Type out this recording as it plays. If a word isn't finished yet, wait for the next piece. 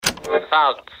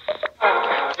Without.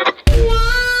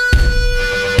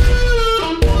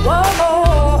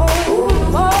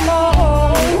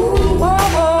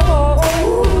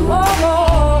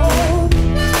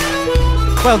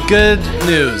 Well, good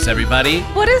news, everybody.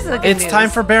 What is the good It's news? time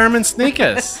for Behrman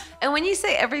Sneakers. And when you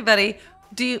say everybody,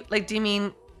 do you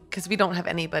mean, because we don't have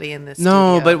anybody in this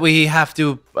No, studio. but we have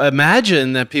to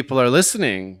imagine that people are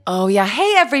listening. Oh, yeah.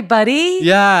 Hey, everybody.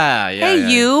 Yeah. Hey, yeah.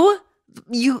 You,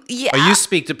 yeah. Or you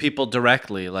speak to people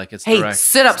directly, like it's Hey, direct.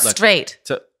 sit up It's like straight.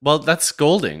 well, that's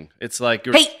scolding. It's like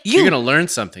Hey, you're you. going to learn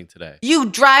something today. You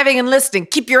driving and listening.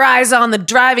 Keep your eyes on the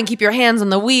driving. Keep your hands on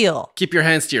the wheel. Keep your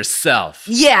hands to yourself.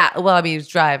 Yeah. Well, I mean, he's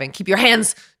driving. Keep your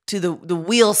hands to the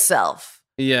wheel self.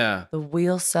 Yeah. The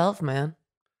wheel self, man.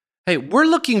 Hey, we're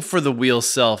looking for the wheel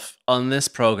self on this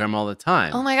program all the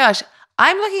time. Oh my gosh.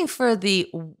 I'm looking for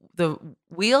the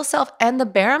wheel self and the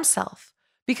Barham self,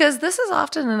 because this is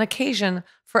often an occasion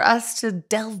for us to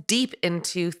delve deep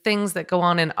into things that go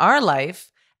on in our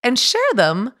life and share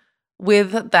them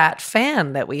with that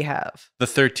fan that we have. The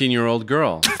 13-year-old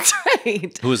girl That's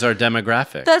right. who is our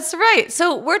demographic. That's right.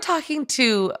 So we're talking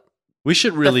to We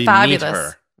should really the meet fabulous.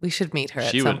 her. We should meet her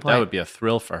at She some would. point. That would be a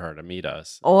thrill for her to meet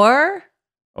us. Or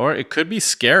Or it could be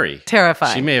scary.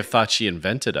 terrifying. She may have thought she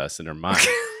invented us in her mind.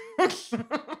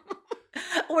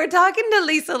 We're talking to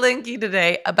Lisa Linke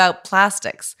today about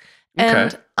plastics.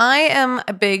 And Okay. I am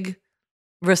a big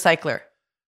recycler.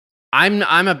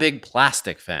 I'm a big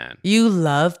plastic fan. You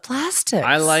love plastics.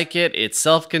 I like it. It's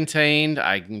self-contained.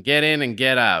 I can get in and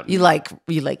get out. You like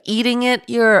eating it.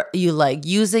 You like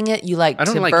using it. You like I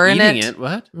don't to like burn eating it.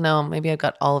 What? No, maybe I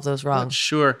got all of those I'm wrong. not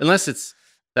sure. Unless it's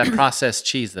that processed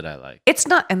cheese that I like. It's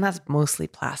not, and that's mostly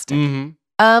plastic.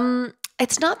 Mm-hmm.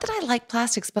 It's not that I like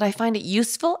plastics, but I find it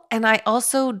useful, and I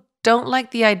also don't like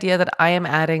the idea that I am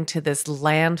adding to this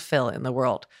landfill in the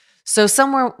world. So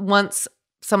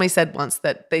somebody said once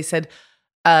that they said,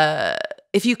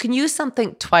 if you can use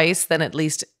something twice, then at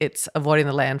least it's avoiding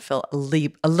the landfill a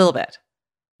little bit.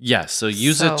 Yes. So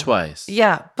use it twice.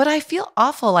 Yeah, but I feel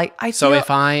awful. Like I So feel,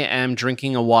 if I am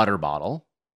drinking a water bottle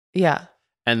yeah,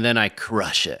 and then I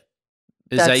crush it,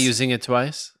 is that That's- using it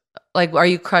twice? like, are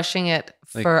you crushing it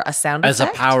Like, for a sound As a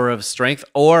effect? power of strength,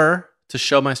 or to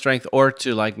show my strength, or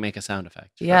to like make a sound effect?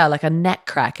 Yeah, like a neck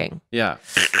cracking. Yeah.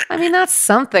 I mean, that's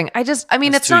something. There's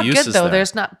It's two not good uses though. there.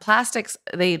 There's not plastics.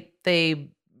 They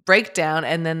break down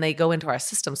and then they go into our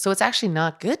system. So it's actually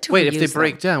not good to Wait, if they reuse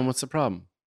break them. down, what's the problem?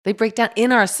 They break down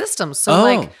in our system. So Oh.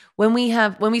 like when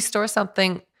we store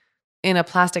something in a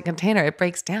plastic container, it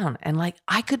breaks down. And like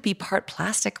I could be part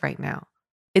plastic right now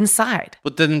inside.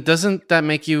 But then doesn't that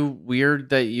make you weird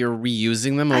that you're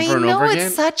reusing them over and over again?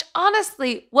 It's such,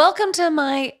 honestly, welcome to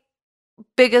my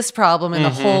biggest problem in the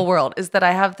Mhm. whole world is that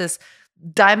I have this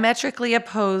diametrically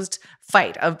opposed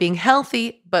fight of being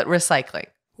healthy but recycling.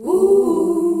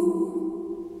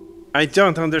 I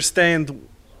don't understand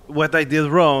what I did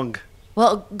wrong.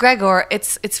 Well, Gregor,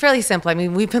 it's fairly simple. I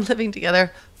mean, we've been living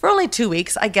together for only 2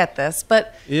 weeks. I get this,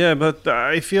 but Yeah, but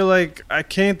I feel like I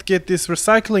can't get this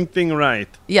recycling thing right.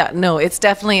 yeah, no, it's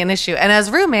definitely an issue. And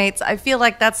as roommates, I feel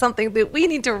like that's something that we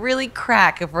need to really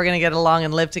crack if we're going to get along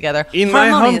and live together In my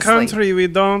home harmoniously. country, we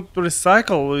don't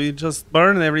recycle. We just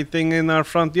burn everything in our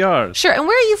front yard. Sure. And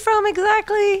where are you from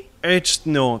exactly?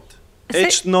 H-note. Say-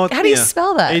 H-note. how do you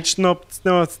spell that?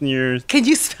 H-note near. Can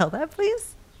you spell that,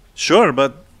 please? Sure,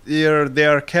 but they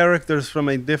are characters from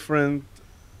a different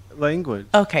language.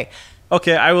 Okay.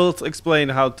 Okay, I will explain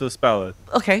how to spell it.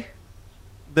 Okay.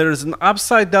 There's an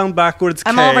upside down backwards K.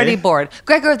 I'm already bored.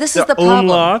 Gregor, this is The the problem.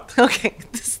 umlaut. Okay,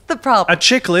 this is the problem. A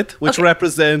chiclet, which Okay.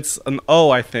 represents an O,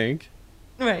 I think.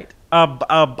 Right.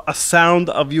 A sound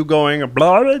of you going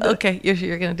blah, blah, blah. Okay,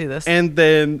 you're going to do this. And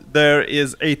then there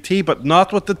is a T, but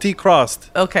not with the T crossed.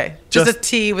 Okay, just a Just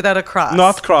T without a cross.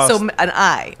 not crossed. So an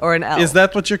I or an L. Is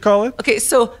that what you call it? Okay,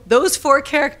 so those 4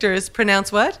 characters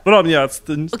pronounce what?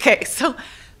 Bromjatsten. Okay, so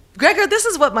Gregor, this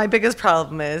is what my biggest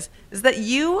problem is that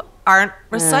you aren't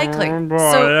recycling. Boy,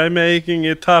 So I'm making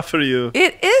it tough for you.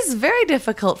 it is very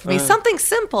difficult for me. Something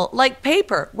simple like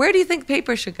paper. Where do you think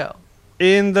paper should go?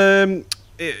 In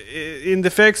the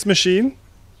fax machine,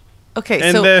 Okay,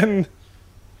 and so then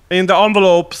in the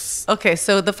envelopes. okay,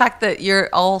 so the fact that you're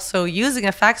also using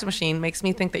a fax machine makes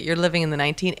me think that you're living in the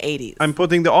 1980s. I'm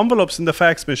putting the envelopes in the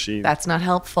fax machine. That's not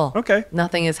helpful. Okay.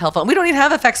 Nothing is helpful. We don't even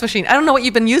have a fax machine. I don't know what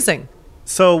you've been using.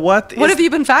 So what What have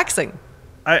you been faxing?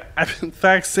 I've been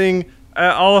faxing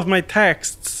all of my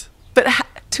texts But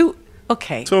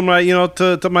okay. to my,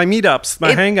 to my meetups,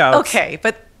 my hangouts. Okay,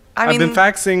 but I mean, I've been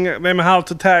faxing them how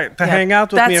to hang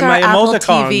out with that's me and our my Apple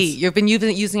emoticons. TV. You've been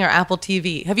using our Apple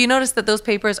TV. Have you noticed that those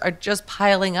papers are just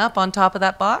piling up on top of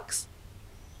that box?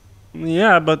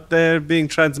 Yeah, but they're being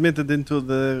transmitted into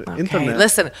the internet.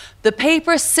 Listen, the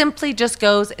paper simply just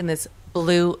goes in this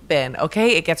blue bin,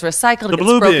 okay? It gets recycled, The it gets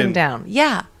blue broken bin. down.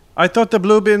 Yeah. I thought the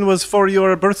blue bin was for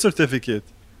your birth certificate.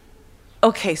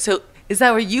 Okay, so is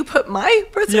that where you put my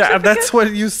birth certificate? Yeah, that's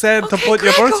what you said to Okay, put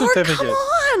your birth Gregor, certificate.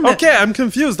 come on. Okay, I'm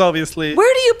confused, obviously.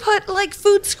 Where do you put, like,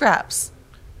 food scraps?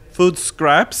 Food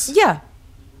scraps? Yeah.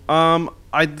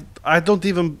 I don't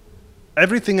even...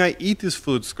 Everything I eat is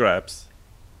food scraps.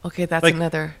 Okay, that's Like-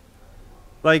 another...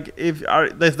 Like, if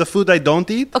the food I don't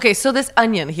eat, Okay, so this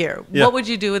onion here, Yeah. what would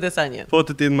you do with this onion? put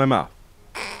it in my mouth.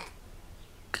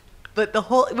 But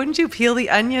wouldn't you peel the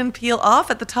onion peel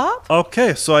off at the top?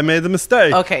 Okay, so I made a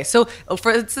mistake. Okay, so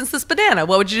for instance, this banana,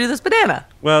 what would you do with this banana?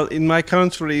 Well, in my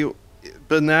country,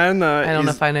 banana I don't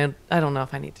know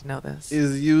if I need to know this.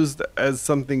 is used as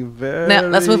something very... Now,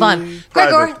 let's move on.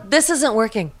 private. Gregor, this isn't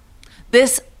working.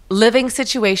 This living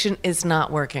situation is not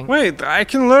working. Wait, I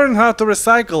can learn how to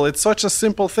recycle. It's such a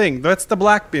simple thing. That's the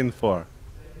black bin for.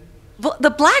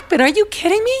 The black bin, are you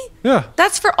kidding me? Yeah.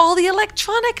 That's for all the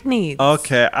electronic needs.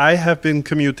 Okay, I have been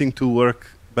commuting to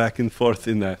work back and forth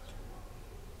in that.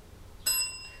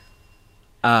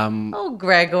 Oh,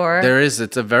 Gregor.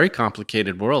 It's a very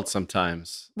complicated world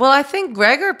sometimes. Well, I think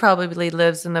Gregor probably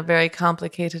lives in a very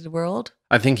complicated world.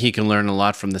 I think he can learn a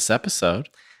lot from this episode.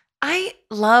 I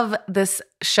love this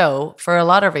show for a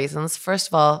lot of reasons. First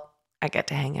of all, I get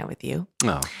to hang out with you.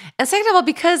 Oh. And second of all,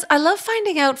 because I love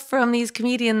finding out from these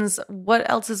comedians what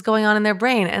else is going on in their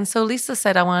brain. And so Lisa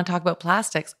said, I want to talk about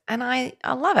plastics. And I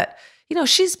love it. You know,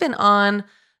 she's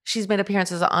made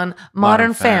appearances on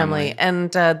Modern Family.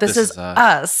 And This Is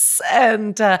Us.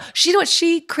 And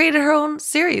she created her own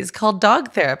series called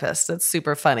Dog Therapist. That's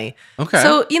super funny. Okay.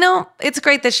 So, you know, it's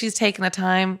great that she's taken the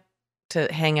time to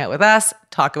hang out with us,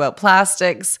 talk about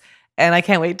plastics. And I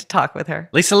can't wait to talk with her.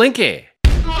 Lisa Linke.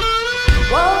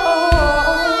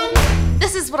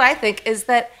 This is what I think is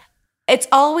that it's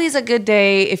always a good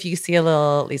day if you see a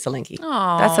little Lisa Linke.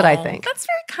 That's what I think. That's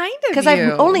very kind of you. Because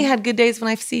I've only had good days when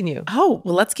I've seen you. Oh,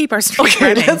 well, let's keep our streak Okay,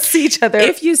 running. let's see each other.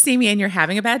 If you see me and you're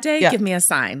having a bad day, Yeah. give me a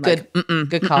sign. Good. Like, mm-mm,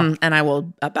 Good call. mm-mm, and I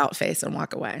will about face and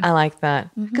walk away. I like that.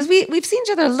 Because we've seen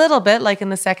each other a little bit, like in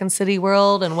the Second City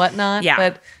world and whatnot. Yeah.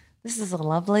 But this is a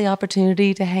lovely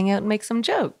opportunity to hang out and make some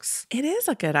jokes. It is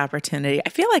a good opportunity. I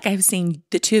feel like I've seen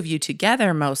the two of you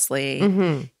together mostly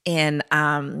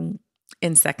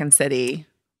in Second City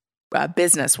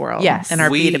business world. Yes. In our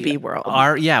We B2B world.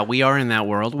 We are in that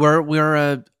world.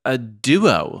 We're a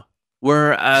duo.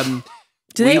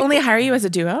 Do they only hire you as a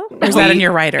duo? Or is that in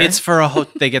your writer? It's for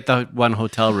they get the one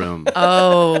hotel room.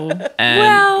 Oh. And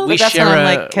well, we that's share when I'm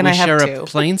a like, can I have share two? a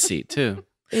plane seat too.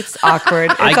 It's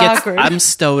awkward. It's awkward. I'm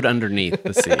stowed underneath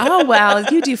the seat. oh, well,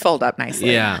 you do fold up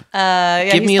nicely. Yeah.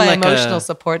 Give me he's my like emotional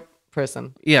support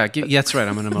person. Yeah, that's right.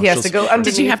 I'm an emotional. He has to go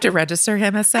underneath. Did you have to register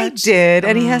him as I such? did.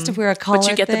 And he has to wear a collar But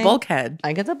you get the thing. bulkhead.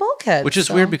 I get the bulkhead. Which is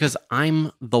so weird because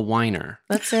I'm the whiner.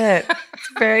 That's it. It's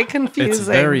very confusing. It's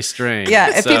very strange.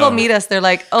 Yeah, if So, people meet us, they're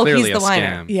like, oh, clearly he's the a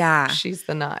whiner. scam. Yeah. She's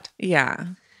the not. Yeah.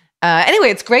 Anyway,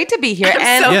 it's great to be here. I'm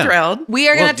and so Yeah. thrilled. we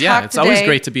are going to talk it's today always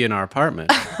great to be in our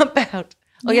apartment. about...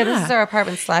 Oh, yeah, this Yeah. is our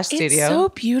apartment / studio. It's so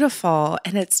beautiful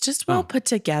and it's just well put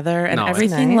together and No, it's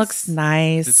everything nice. looks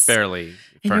nice. It's barely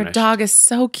and furnished. your dog is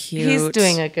so cute. He's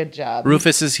doing a good job.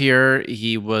 Rufus is here.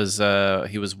 He was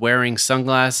wearing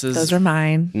sunglasses, Those are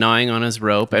mine. gnawing on his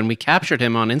rope, and we captured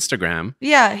him on Instagram.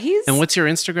 Yeah, he's... And what's your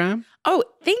Instagram? Oh,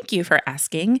 thank you for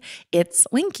asking. It's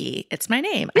Linke. It's my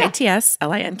name. Yeah.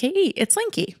 ITSLINKE. It's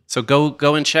Linke. So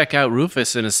go and check out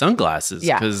Rufus in his sunglasses.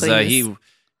 Yeah, because please.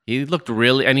 he looked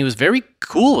really, and he was very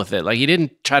cool with it. Like he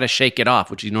didn't try to shake it off,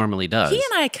 which he normally does. He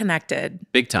and I connected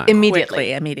Big time.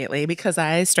 immediately because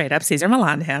I straight up Caesar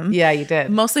Milan'd him. Yeah, you did.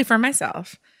 Mostly for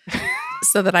myself.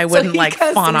 So that I wouldn't he like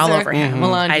got fawn all Caesar over him.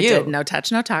 Milan'd I you. did no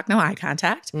touch, no talk, no eye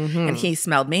contact. And he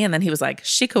smelled me and then he was like,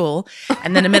 she cool.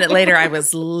 And then a minute later, I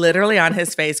was literally on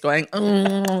his face going,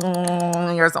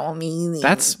 you're so mean.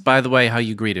 That's, by the way, how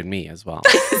you greeted me as well.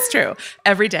 It's true.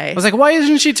 Every day. I was like, why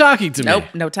isn't she talking to me? Nope,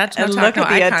 no touch, no And talk, look no at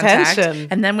the eye contact. attention.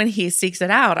 And then when he seeks it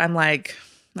out, I'm like,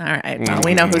 all right, well,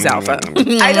 we know who's alpha.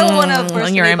 I don't want to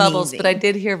burst You're any bubbles, amazing. but I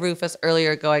did hear Rufus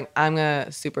earlier going, I'm going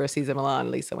to super Caesar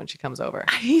Milan Lisa when she comes over.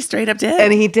 He straight up did.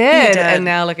 And he did. did. And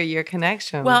now look at your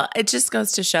connection. Well, it just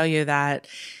goes to show you that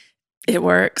it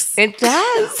works. it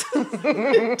does.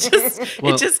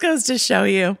 Well- It just goes to show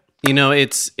you. You know,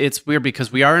 it's weird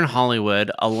because we are in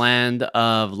Hollywood, a land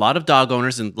of a lot of dog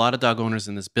owners and a lot of dog owners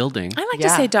in this building. I like Yeah.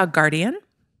 to say dog guardian.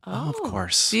 Oh, of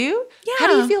course. Do you? How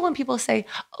do Yeah. you feel when people say,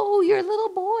 oh, you're a little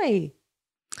boy?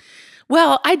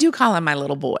 Well, I do call him my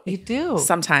little boy. You do.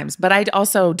 Sometimes, but I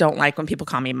also don't like when people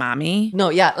call me mommy. No,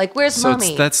 yeah. Like, where's So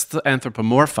mommy? that's the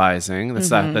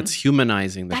anthropomorphizing. That's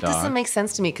humanizing the That dog. doesn't make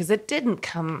sense to me because it didn't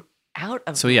come out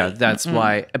of So yeah, me. that's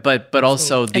why. But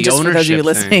also the And just for ownership those of you thing.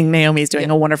 listening, Naomi's doing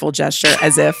a wonderful gesture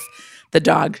as if the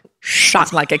dog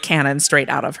shot like a cannon straight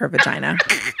out of her vagina.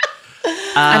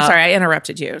 I'm sorry, I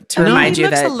interrupted you to remind He you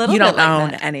looks a that little you don't bit like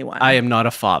own that. anyone. I am not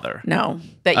a father. No.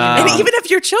 That you And know. even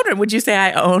if you're children, would you say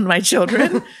I own my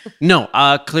children? No,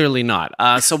 clearly not.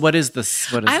 So what is this?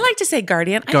 What is I like to say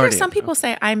guardian. I hear Guardian, some people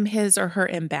say I'm his or her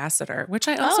ambassador, which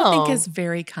I also think is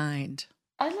very kind.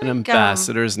 I like, an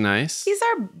ambassador's nice? He's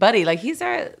our buddy. Like he's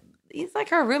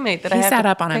like our roommate that I He have sat to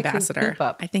up on pick his ambassador. poop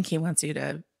up. I think he wants you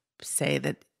to say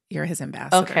that you're his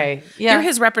ambassador. Okay. Yeah. You're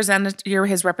his representative. You're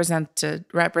his representative.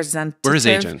 We're his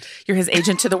agent. You're his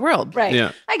agent to the world. Right.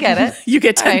 Yeah. I get it. You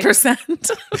get All right.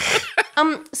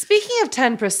 10%. Speaking of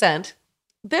 10%,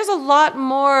 there's a lot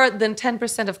more than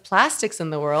 10% of plastics in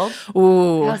the world.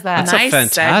 Ooh, How's that? That's a nice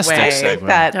fantastic segue. segue.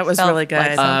 That was felt really good.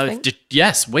 like something.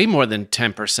 Yes, way more than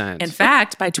 10%. In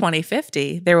fact, by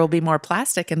 2050, there will be more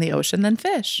plastic in the ocean than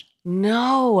fish.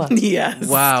 No. Yes.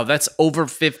 Wow, that's over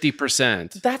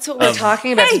 50% That's what we're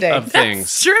talking about today. of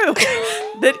things. True.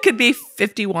 That could be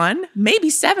 51, maybe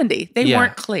 70. They Yeah,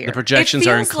 weren't clear. The projections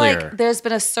are It feels unclear. like there's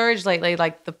been a surge lately,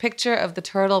 like the picture of the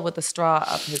turtle with the straw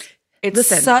up his. It's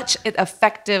Listen, such an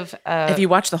effective. If you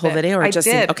watch the whole video or I just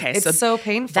did. okay, It's so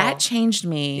painful. That changed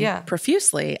me Yeah.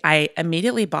 profusely. I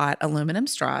immediately bought aluminum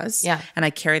straws, Yeah. and I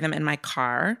carry them in my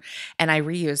car, and I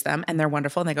reuse them, and they're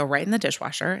wonderful. And they go right in the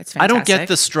dishwasher. It's I fantastic. don't get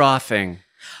the straw thing.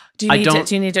 Do you I need don't-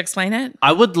 do you need to explain it?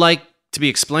 I would like to be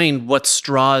explained what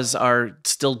straws are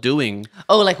still doing.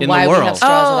 like in why the we world. have straws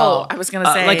at all. I was going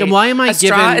to say, like, and why am I a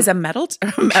straw given- is a metal,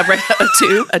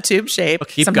 a tube shape,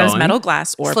 keep sometimes going. metal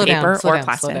glass or Slow down, paper slow or down, slow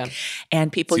plastic, down. and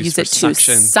people It's use used it for to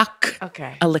suction. suck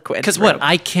Okay. a liquid. Because through. what?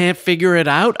 I can't figure it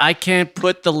out. I can't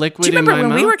put the liquid Do you remember in my when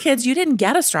mouth. we were kids? You didn't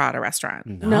get a straw at a restaurant.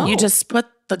 No. You just put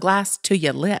the glass to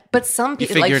your lip. But some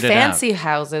people, like figured it fancy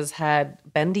houses, had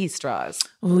bendy straws.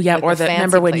 Oh yeah, Like or the the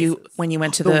remember fancy when places. you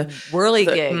went to The whirly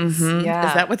gigs. Mhm. Yeah.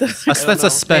 Is that what the That's a Made it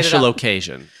special up.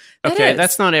 occasion. It Okay, is.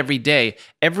 that's not every day.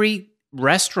 Every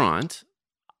restaurant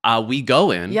we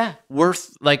go in, Yeah.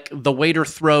 like the waiter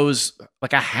throws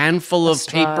like a handful of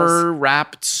straws. paper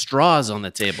wrapped straws on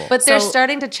the table. But they're So-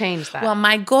 starting to change that. Well,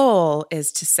 my goal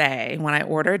is to say when I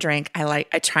order a drink, I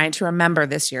trying to remember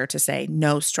this year to say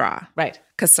no straw right.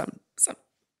 because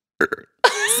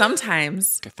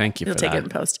sometimes Okay, thank you you'll for take that. it in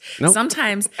post. Nope.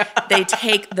 Sometimes they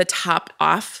take the top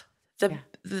off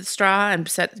the straw and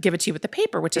give it to you with the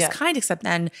paper, which is Yeah. kind. Except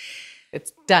then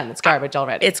It's done. It's garbage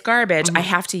already. it's garbage. Mm-hmm. I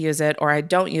have to use it, or I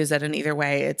don't use it, and either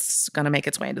way, it's going to make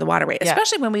its way into the waterway. Yeah.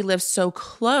 Especially when we live so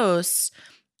close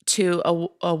to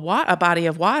a body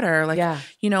of water, like Yeah.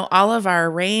 all of our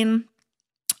rain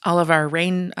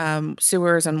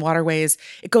sewers and waterways,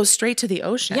 it goes straight to the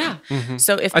ocean. Yeah.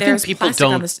 So if I think there's people plastic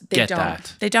on don't this, get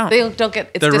that. They don't. They don't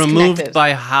get. It's They're disconnected. removed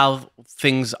by how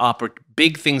things operate.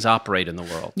 Big things operate in the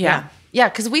world. Yeah. Yeah,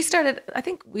 because we started. I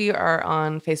think we are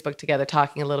on Facebook together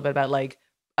talking a little bit about like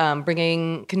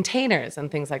bringing containers and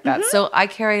things like that. So I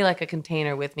carry like a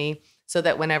container with me so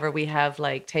that whenever we have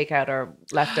like takeout or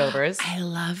leftovers, I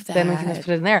love that. then we can just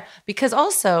put it in there. Because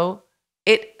also,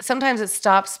 sometimes it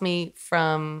stops me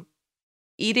from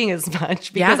eating as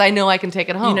much because Yeah. I know I can take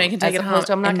it home. You can take as it opposed home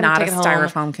to I'm not and going not to a take it home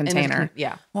styrofoam in this container.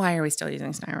 yeah. Why are we still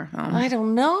using styrofoam? I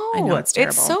don't know. I know it's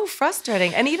terrible. so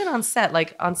frustrating. And even on set,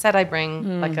 I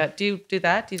bring like a. Do you do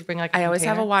that? Do you bring like? I always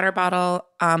have a water bottle.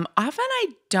 Often I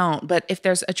don't, but if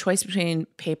there's a choice between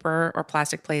paper or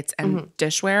plastic plates and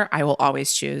dishware, I will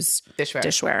always choose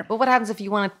dishware. But what happens if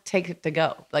you want to take it to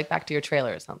go, like back to your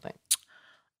trailer or something?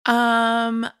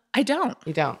 I don't.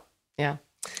 You don't. Yeah.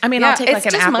 I mean, Yeah, I'll take like it's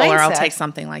an just apple or I'll mindset. take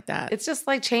something like that. It's just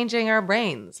like changing our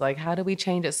brains. Like, how do we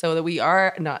change it so that we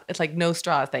are not? It's like no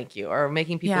straw, thank you, or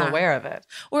making people Yeah. aware of it.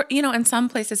 Or, and some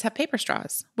places have paper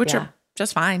straws, which Yeah. are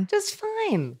just fine. Just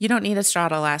fine. You don't need a straw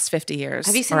to last 50 years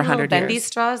Have you seen or the little 100 bendy years.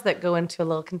 straws that go into a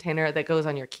little container that goes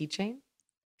on your keychain?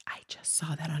 I just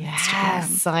saw that on Yes,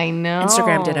 Instagram. I know.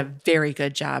 Instagram did a very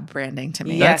good job branding to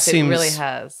me. Yes, That seems- it really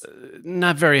has.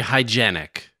 Not very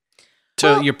hygienic.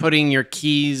 You're putting your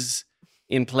keys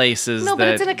in places No, but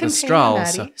that it's in a the container, straw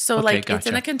Maddie. also- So Okay, like it's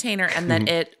in gotcha. a container and then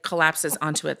it collapses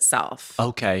onto itself.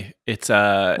 Okay, it's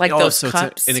Like those so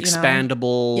cups, it's an you know?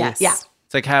 expandable. Yes. Yeah.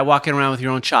 It's like walking around with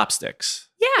your own chopsticks,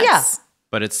 Yes.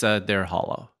 but it's they're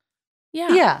hollow. Yeah.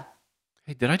 Yeah.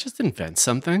 Hey, did I just invent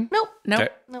something? Nope. Nope. Okay.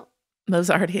 Nope. Those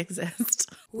already exist.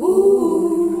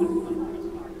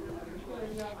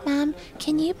 Mom,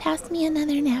 can you pass me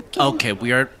another napkin? Okay,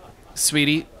 we are,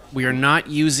 sweetie. We are not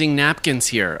using napkins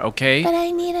here, okay? But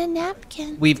I need a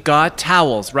napkin. We've got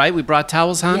towels, right? We brought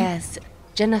towels, huh? Yes,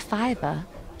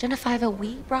 Jennifer,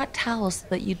 we brought towels so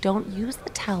that you don't use the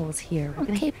towels here. We're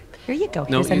Okay. here you go.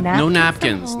 No, Here's a napkin no for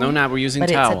napkins. No home. we're using But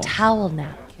towel. it's a towel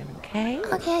napkin, okay?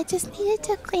 Okay, I just needed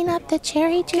to clean up the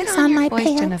cherry Get juice on on your my voice,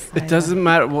 pants. Jennifer. It doesn't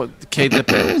matter what. Okay,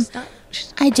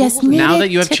 I just needed now that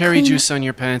you have to cherry clean juice on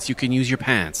your pants, you can use your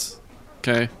pants.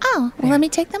 Okay. Oh, well, let me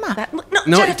take them off.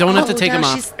 No, Jennifer, don't have to take now them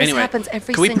she's- off. This Anyway, happens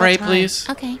every can we single pray, time. please?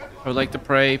 Okay. I would like to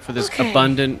pray for this Okay.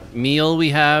 abundant meal we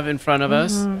have in front of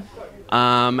us.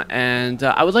 And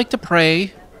I would like to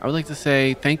pray. I would like to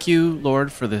say thank you,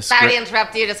 Lord, for this. Sorry to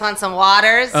interrupt you. Just want some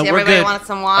waters. we're Everybody good. wants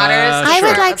some waters. I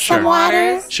would Sure, like some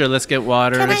water. Sure, let's get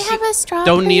water. Can I have a straw?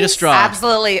 Don't need a please? straw.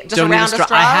 Absolutely. Just Don't a need a round of straw.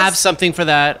 straws. I have something for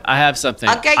that. I have something.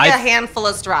 I'll get you a handful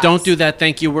of straws. Don't do that.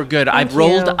 Thank you. We're good. I've you.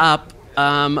 rolled up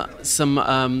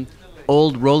some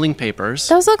old rolling papers.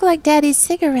 Those look like Daddy's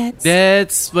cigarettes.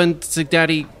 That's when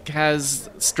Daddy has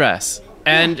stress.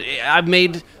 And I've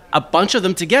made a bunch of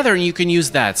them together, and you can use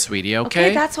that, sweetie, okay?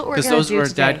 Okay, that's what we're Because gonna those do were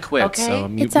today, Dad quit, okay? so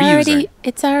I'm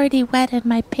It's already wet in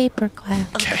my paper glass.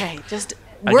 Okay, just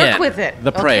work Again, with it.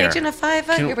 the prayer. Okay, Jennifer,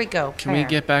 here we go. Can we Prayer.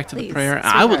 get back to the Please, prayer?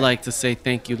 I would sweetheart. like to say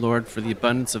thank you, Lord, for the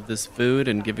abundance of this food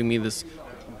and giving me this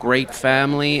great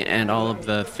family and all of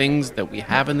the things that we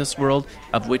have in this world,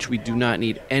 of which we do not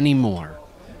need any more.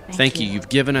 Thank you. You've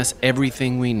given us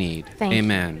everything we need. Thank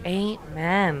Amen. You.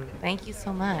 Amen. Thank you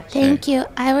so much. Thank you.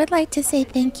 I would like to say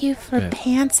thank you for Good.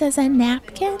 pants as a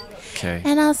napkin, Okay.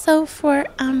 and also for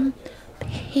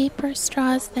paper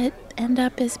straws that end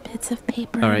up as bits of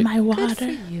paper All right. in my water.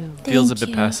 Good for you. Feels a Thank bit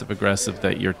you. passive aggressive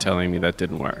that you're telling me that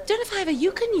didn't work. Jennifer,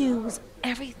 you can use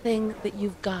everything that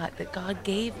you've got that God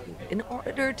gave you in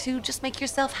order to just make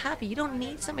yourself happy. You don't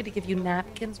need somebody to give you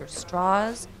napkins or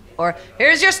straws. Or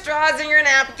here's your straws and your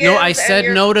napkins. No, I and said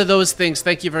your- no to those things.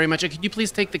 Thank you very much. Could you please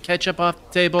take the ketchup off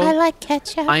the table? I like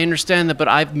ketchup. I understand that, but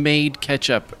I've made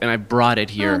ketchup and I brought it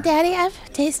Oh, here. Daddy,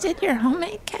 I've tasted your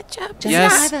homemade ketchup. It's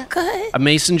Yes. not good. A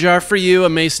mason jar for you, a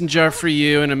mason jar for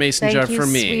you, and a mason Thank jar you, for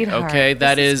me. sweetheart. Okay,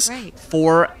 that This is is great.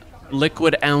 4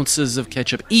 liquid ounces of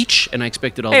ketchup each, and I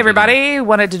expect it all. Hey, to be enough. everybody.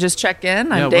 Wanted to just check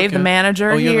in. I'm Yeah, we're Dave, the good.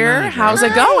 manager Oh, you're the here. manager. How's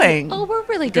it going? Oh, we're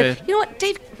really good. Good. You know what,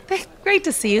 Dave? Great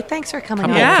to see you. Thanks for coming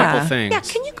Couple, over. Yeah. couple things. Yeah,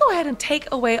 can you go ahead and take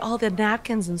away all the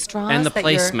napkins and straws and the that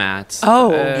you're- placemats.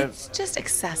 Oh. It's just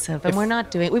excessive, and we're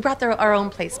not doing. We brought our own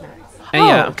placemats. And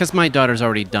yeah, Oh. because my daughter's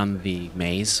already done the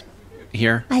maze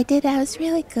here. I did. I was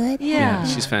really good. Yeah.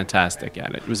 She's fantastic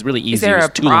at it. It was really easy. Is there It a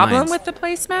was 2 problem lines. with the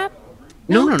placemat?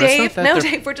 No, it's Dave. not that. No,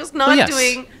 They're- Dave. We're just Well, not yes.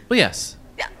 doing. Well, yes.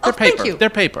 Yeah. They're Oh, thank paper. you. They're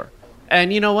paper.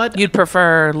 And you know what? You'd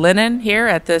prefer linen here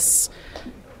at this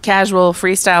casual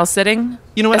freestyle sitting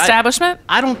You know what? establishment?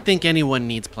 I don't think anyone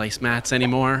needs placemats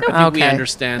anymore. I think we Okay.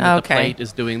 understand that the Okay. plate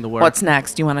is doing the work. What's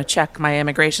next? You want to check my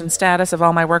immigration status of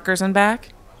all my workers in back?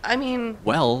 I mean,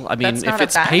 Well, I mean, That's if not a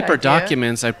it's bad paper idea.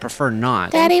 documents, I prefer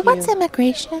not. Daddy, what's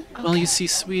immigration? Well, you see,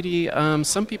 sweetie,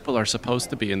 some people are supposed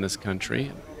to be in this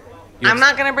country. I'm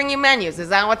not going to bring you menus. Is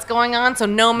that what's going on? So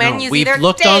no menus we've either.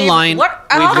 looked Dave, online. What?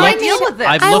 We've How do I looked- deal with this?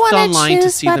 I've I looked wanna online to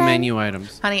choose see the what I- menu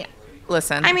items. Honey,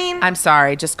 listen. I mean- I'm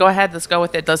sorry. Just go ahead. Let's go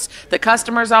with it. The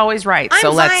customer's always right. I'm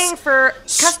so let's. vying for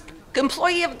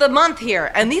employee of the month here,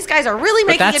 and these guys are really But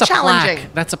making that's it a challenging.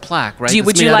 plaque. That's a plaque, right? Would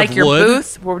It's you made out like of your wood.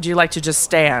 booth, or would you like to just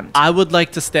stand? I would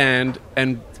like to stand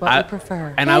and what we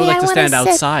prefer. and I would Daddy, like to wanna stand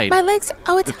sit. outside. My legs.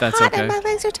 Oh, it's if that's hot, okay. and my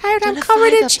legs are tired. I'm Jennifer,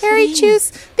 covered in cherry please. juice.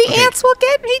 The Okay. ants will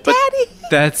get me, Daddy.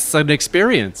 That's an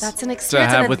experience. That's an to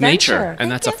experience, have an with nature, adventure. and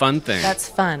that's a fun thing. That's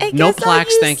fun. I no guess I'll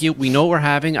plaques, use- thank you. We know what we're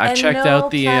having. I've And checked no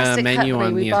out the plastic menu cutlery.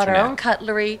 on We the bought internet. our own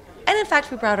cutlery, and in fact,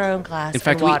 we brought our own glass. In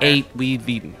fact, for we water. ate. We've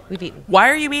eaten. We've eaten. Why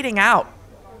are you eating out?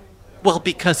 Well,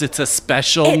 because it's a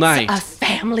special It's night. a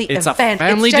family It's a event.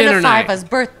 family it's dinner night. Jennifer's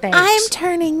birthday. I'm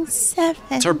turning 7.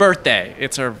 It's her birthday.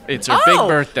 It's her big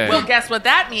birthday. Well, guess what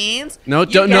that means? No, You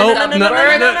don't- get no, a no, no,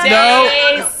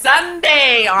 birthday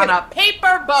Sunday on a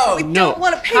paper boat. no.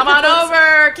 Want a paper Come on boat?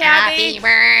 over, Kathy. Happy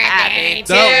birthday Happy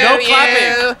to No you.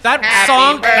 clapping. That Happy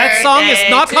song is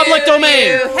not birthday public to domain.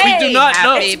 you. We do not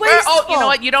know. Happy Oh, you know wasteful.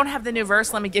 what? You don't have the new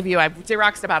verse. Let me give you. I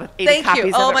Xeroxed about 80 Thank copies you.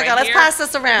 of Oh it my right God, let's here. pass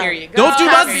this around. Here you go. Don't do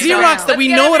not Happy Xerox that. Let's We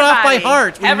get know it off by everybody.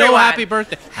 heart. We know Everyone. happy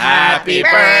birthday. Happy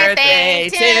birthday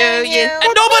to you.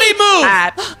 And nobody move.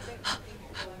 Happy-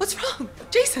 What's wrong?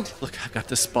 Jason, Look, I've got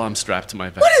this bomb strapped to my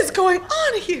vest. what is going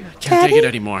on here? Can't take it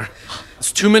anymore.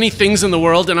 There's too many things in the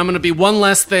world, and I'm going to be one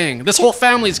less thing. This whole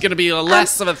family's going to be a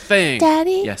less of a thing.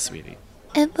 Daddy? Yes, sweetie.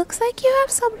 It looks like you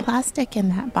have some plastic in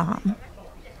that bomb.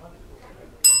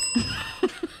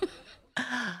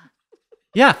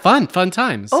 Yeah, fun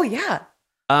times. Oh yeah.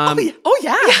 Oh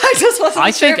yeah. I just wasn't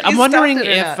I sure think if I'm you wondering stopped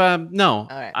it or if not. no, All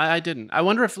right. I didn't. I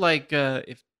wonder if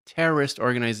if terrorist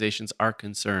organizations are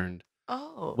concerned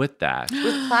Oh, with that,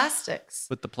 with plastics.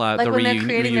 with the Like the when they're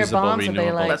creating their reusable, bombs, are they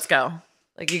renewable. like- Let's go.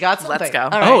 Like you got something. Let's go. All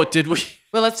right. Oh, did we?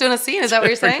 Well, let's do a scene. Is that what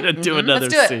you're saying? We're gonna do another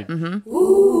Let's do it. scene.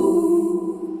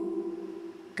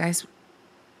 Guys,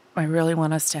 I really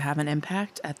want us to have an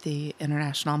impact at the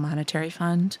International Monetary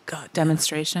Fund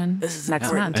demonstration next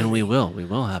month. And we will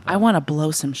have. I want to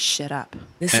blow some shit up.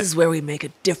 This is where we make a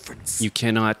difference. You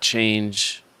cannot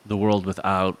change the world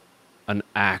without an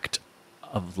act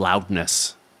of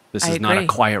loudness. This I is not a agree.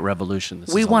 quiet revolution.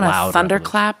 This We is want a a loud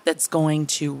thunderclap that's going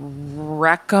to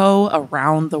echo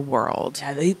around the world.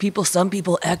 Yeah, some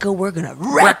people echo. We're gonna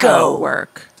Recco recco.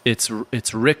 work.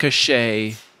 It's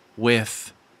ricochet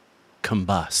with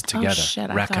combust together. Oh shit!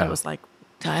 I thought it was like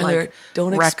Tyler,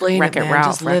 don't explain it, man. Ralph,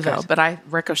 Just live Recco, it. But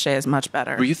Ricochet is much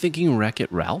better. Were you thinking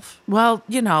Wreck-It Ralph? Well,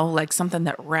 like something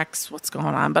that wrecks what's going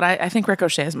on. But I think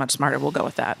Ricochet is much smarter. We'll go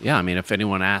with that. Yeah, I mean, if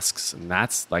anyone asks, and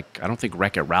that's like, I don't think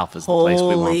Wreck-It Ralph is the place we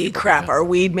want Holy people to crap! go. Are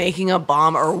we making a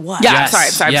bomb or what? Yeah, Yes,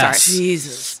 I'm sorry. yes.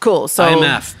 Jesus. Cool. So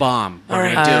IMF bomb.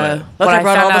 We're gonna do it. Look, What I I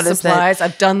brought found all out the is that- supplies.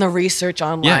 I've done the research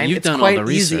online. you've it's done all quite the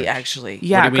research. easy, actually.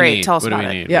 yeah, What do we great. need? Tell us What do about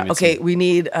we it. need? Yeah. We need Okay. some- We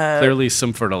need Clearly,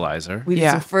 some fertilizer. we need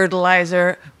Yeah. some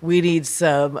fertilizer. We need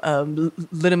some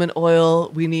liniment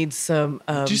oil. We need some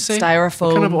Did you say styrofoam.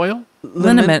 what kind of oil?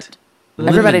 Liniment.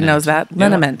 Everybody Liniment. knows that.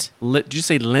 Liniment. Did you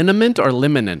say liniment or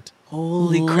liminent?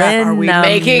 Holy crap! Are we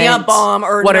making a Liniment. bomb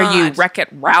or what not? are you, Wreck-It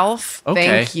Ralph? Okay.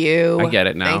 Thank you. I get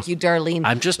it now. Thank you, Darlene.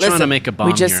 I'm just trying to make a bomb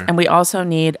We just here. and we also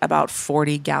need about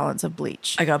 40 gallons of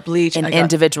bleach I got bleach. in I got,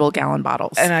 individual gallon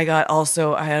bottles. and I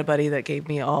had a buddy that gave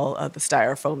me all of the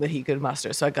styrofoam that he could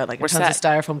muster. So I got like We're tons of set.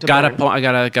 styrofoam to burn.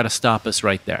 I gotta stop us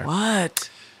right there. What?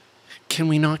 Can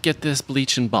we not get this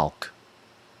bleach in bulk?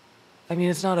 I mean,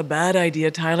 it's not a bad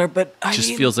idea, Tyler, but I Just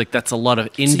mean, feels like that's a lot of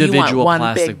so you want individual one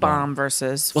plastic big bomb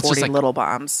versus Well, it's 40 just like- little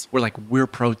bombs. We're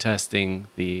protesting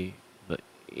the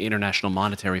International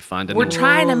Monetary Fund. And We're then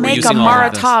trying to we're make a using all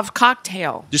of this. Maratov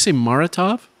cocktail. Did you say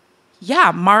Maratov?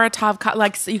 Yeah, Maratov,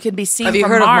 like so you can be seen have you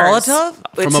from heard Mars. of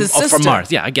Molotov? It's his From sister.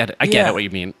 Mars. Yeah, I get it. I get Yeah. it what you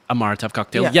mean. A Maratov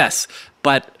cocktail. Yeah. Yes.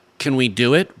 But can we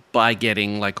do it by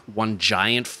getting like one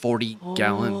giant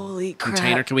 40-gallon Holy crap.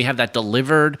 container? Can we have that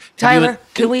delivered? Tyler,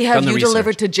 can we have done the you delivered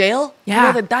research? to jail? Yeah.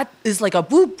 You know that is like a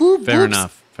boop boop. Fair boops.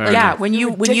 enough. Fair Yeah, enough. when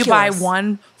you buy Ridiculous.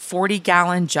 one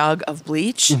 40-gallon jug of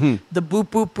bleach, Mm-hmm. the boop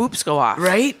boop boops go off.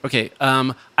 Right? Okay,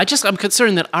 I'm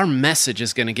concerned that our message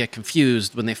is going to get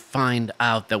confused when they find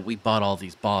out that we bought all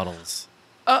these bottles,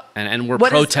 and we're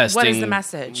protesting. What is the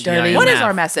message? the What is IMF.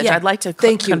 our message? Yeah, I'd like to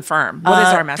thank you. confirm. What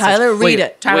is our message? Tyler, read Wait,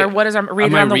 it. Tyler, Wait, what is our read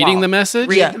am it I on the reading wall. the message?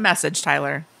 Read Yeah. the message,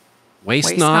 Tyler.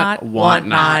 Waste not, want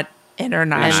not.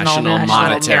 International Monetary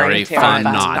Monetary Fund Fund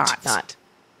not. Not.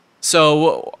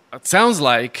 So it sounds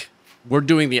like we're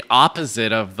doing the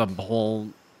opposite of the whole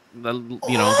message.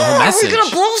 Are we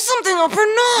gonna blow something up or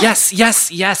not?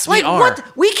 Yes, Like we are.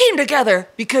 what? We came together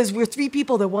because we're three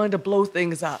people that wanted to blow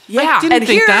things up. Yeah. I didn't And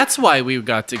think here- that's why we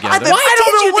got together. thought- I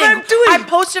don't know what I'm doing. I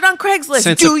posted on Craigslist.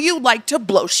 Sense Do of- you like to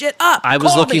blow shit up? I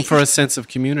was Call looking me. for a sense of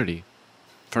community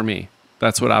for me.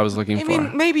 That's what I was looking I for.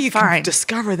 mean, maybe you Fine. can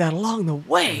discover that along the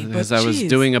way. Because But I was geez.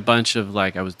 doing a bunch of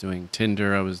I was doing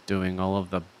Tinder, I was doing all of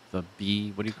the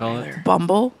B, what do you call it?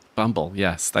 Bumble. Bumble,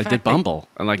 yes. I did fact that Bumble.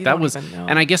 And you that don't was, even know.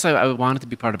 and I guess I wanted to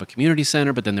be part of a community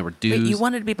center, but then there were Wait, dudes. you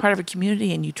wanted to be part of a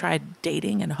community and you tried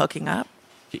dating and hooking up?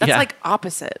 That's Yeah. like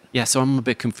opposite. Yeah, so I'm a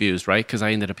bit confused, right? Because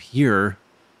I ended up here,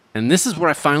 and this is where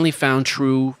I finally found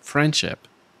true friendship.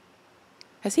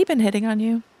 Has he been hitting on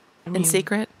you in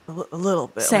secret? a little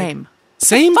bit. Same.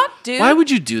 Same? fuck, dude? Why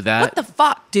would you do that? What the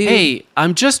fuck, dude? Hey,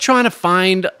 I'm just trying to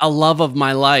find a love of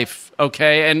my life,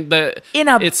 okay? And In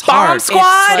a it's bomb hard.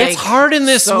 squad? It's hard in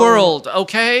this so- world,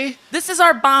 okay? This is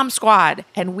our bomb squad,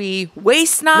 and we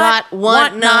waste not, Not,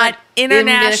 want not,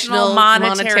 International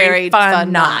Monetary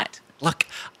Fund not. Look,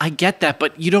 I get that,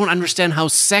 but you don't understand how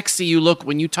sexy you look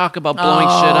when you talk about blowing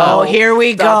shit up. Oh, here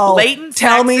we The go. blatant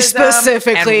Tell me sexism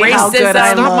specifically and how good racism I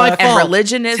It's not my look. and fault.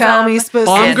 religionism. Tell me Bomb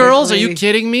specifically. girls? Are you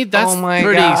kidding me? That's oh my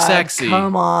pretty God, sexy.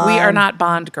 Come on. We are not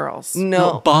Bond girls,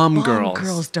 No. Bomb girls.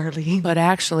 girls, Darlene. but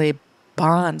actually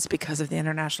bonds because of the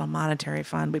International Monetary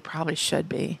Fund. We probably should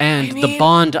be. And the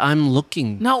bond I'm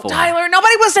looking No, for. Tyler,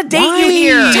 nobody wants to date Why? you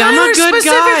here. I'm a Tyler, good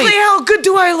specifically, guy. how good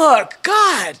do I look?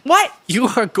 God. What? You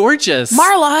are gorgeous.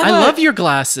 Marla, I look. love your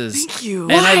glasses. Thank you.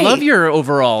 And I Why? love your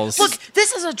overalls. Look,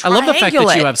 this is a triangulate. I love the fact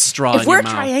that you have straw If in we're your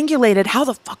mouth. triangulated, how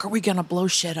the fuck are we gonna blow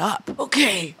shit up?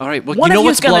 Okay. All right, well, One you know of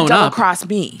what's you's gonna blown double up? cross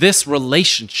me. This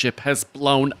relationship has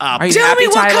blown up. Are you Tell happy, me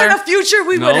what Tyler? kind of future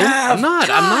we No, would have. I'm not.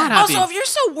 I'm not happy. Also, if you're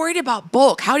so worried about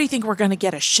bulk. How do you think we're going to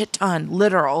get a shit ton,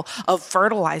 literal, of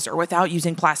fertilizer without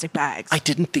using plastic bags? I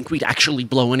didn't think we'd actually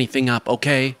blow anything up,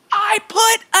 okay? I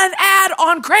put an ad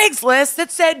on Craigslist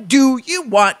that said, do you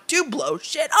want to blow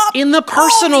shit up? In the Call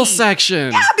personal me.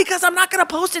 section. Yeah, because I'm not going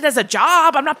to post it as a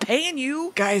job. I'm not paying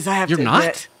you. Guys, I have You're to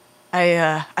not?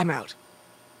 admit, I'm out.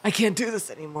 I can't do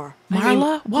this anymore.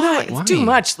 Marla, why? No, it's too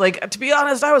much. Like, to be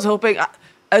honest, I was hoping,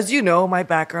 as you know, my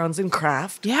background's in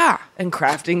craft. Yeah. And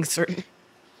crafting certain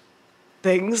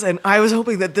things, and I was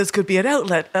hoping that this could be an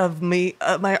outlet of me,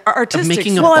 my artistic.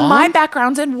 making a Well, and my bomb?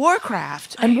 background's in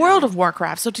Warcraft and World of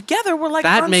Warcraft. So together we're like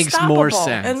That makes more unstoppable.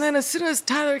 sense. And then as soon as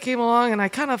Tyler came along, and I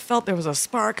kind of felt there was a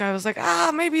spark, I was like,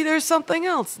 maybe there's something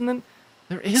else. And then,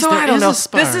 There is, so there I don't is know. a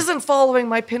spark. This isn't following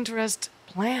my Pinterest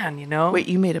plan, you know? Wait,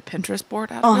 you made a Pinterest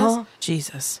board out of Uh-huh. this?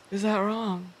 Jesus. Is that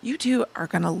wrong? You two are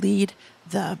going to lead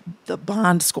the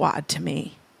Bond squad to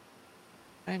me.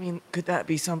 I mean, could that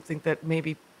be something that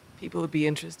maybe people would be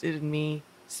interested in me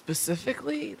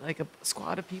specifically? Like a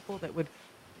squad of people that would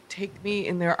take me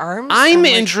in their arms? I'm and,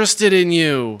 like, interested in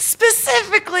you.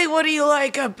 Specifically, what do you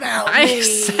like about I me?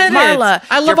 said Marla, it.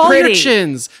 I love you're all your pretty.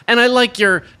 chins, and I like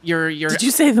your Did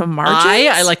you say the margins? eye.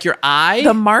 I like your eye.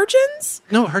 the margins?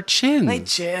 no, her chin. My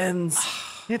chins.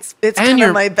 It's And kind your-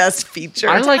 of my best feature.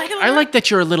 I like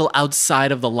that you're a little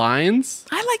outside of the lines.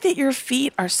 I like that your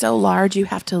feet are so large you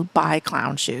have to buy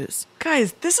clown shoes.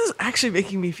 Guys, this is actually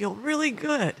making me feel really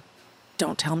good.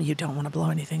 Don't tell me you don't want to blow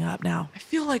anything up now. I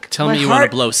feel like Tell my me you want to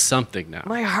heart- blow something now.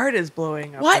 My heart is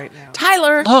blowing up What? right now.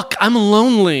 Tyler. Look, I'm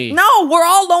lonely. No, we're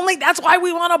all lonely. That's why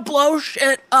we want to blow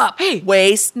shit up. Hey.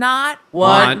 Waste not.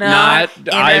 Want not.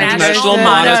 International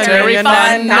Monetary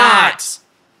Fund not.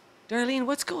 Darlene,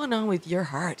 what's going on with your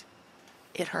heart?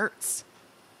 It hurts.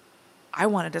 I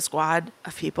wanted a squad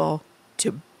of people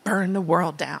to burn the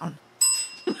world down.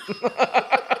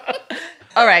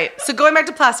 All right. So going back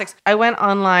to plastics, I went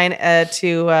online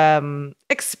to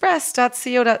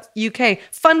express.co.uk.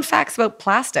 Fun facts about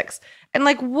plastics. And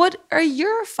like, what are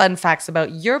your fun facts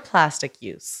about your plastic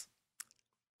use?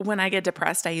 When I get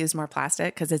depressed, I use more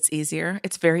plastic because it's easier.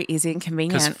 It's very easy and Because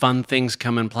convenient. fun things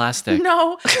come in plastic.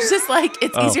 No, it's just like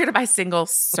it's easier to buy single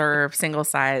serve, single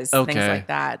size, things Okay. like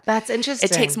that. That's interesting.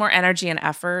 It takes more energy and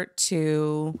effort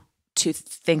to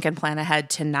think and plan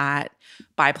ahead to not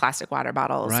buy plastic water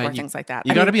bottles or Right. things like that.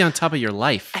 You I got to mean, be on top of your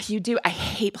life. You do. I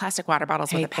hate plastic water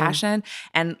bottles with a Hate them. passion.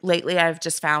 And lately I've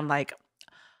just found like,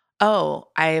 oh,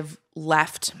 I've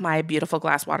left my beautiful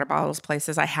glass water bottles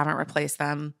places. I haven't replaced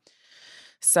them.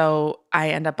 So I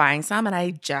end up buying some and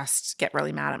I just get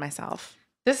really mad at myself.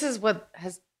 This is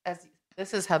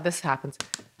this is how this happens.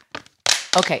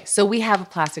 Okay, so we have a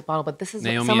plastic bottle, but this is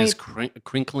Naomi somebody, is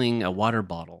crinkling a water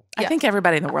bottle. I think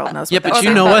everybody in the world knows Yeah, what but that you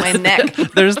is. know about what? my neck.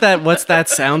 There's that. What's that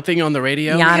sound thing on the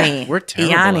radio? Yanni. We're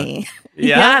terrible. Yanni.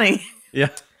 Yeah? Yanni. Yeah.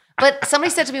 But somebody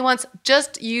said to me once,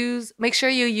 make sure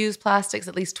you use plastics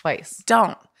at least twice.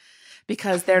 Don't.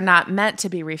 Because they're not meant to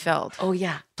be refilled. Oh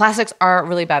yeah, plastics are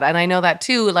really bad, and I know that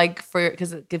too. Like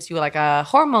because it gives you like a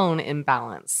hormone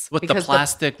imbalance. What, the because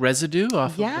plastic residue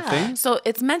off of Yeah. the thing? So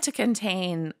it's meant to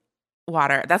contain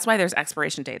water. That's why there's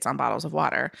expiration dates on bottles of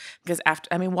water. Because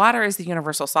water is the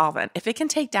universal solvent. If it can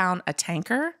take down a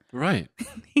tanker, Right.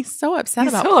 he's so upset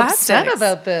He's about so plastics. upset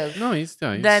about this. No, he's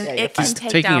Then Yeah, it can he's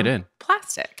take taking down it in.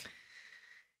 plastic.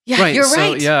 Yeah, right. you're so,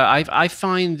 right. yeah, I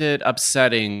find it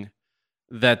upsetting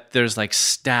that there's like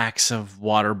stacks of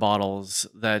water bottles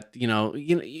that,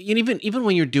 even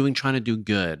when you're trying to do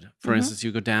good, for instance,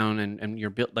 you go down and you're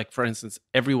built, like, for instance,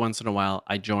 every once in a while,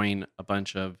 I join a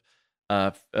bunch of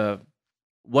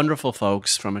wonderful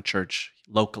folks from a church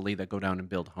locally that go down and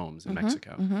build homes in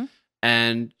Mexico.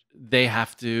 And they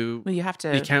have to, Well, you have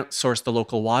they to. can't source the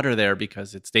local water there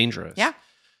because it's dangerous. Yeah.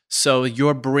 So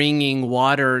you're bringing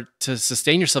water to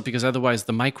sustain yourself because otherwise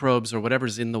the microbes or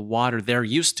whatever's in the water, they're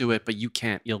used to it, but you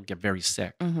can't, you'll get very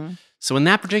sick. So in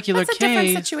that particular That's a case,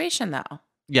 different situation, though.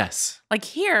 yes. Like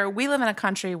here, we live in a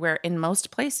country where in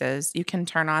most places you can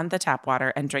turn on the tap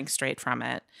water and drink straight from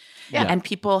it. Yeah. And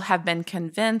people have been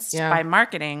convinced Yeah. by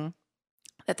marketing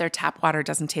that their tap water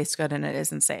doesn't taste good and it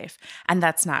isn't safe. And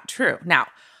that's not true. Now,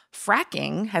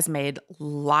 fracking has made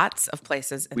lots of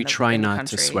places in We the try in the not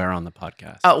country. to swear on the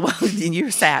podcast. Oh, well,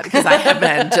 you're sad because I have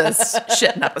been just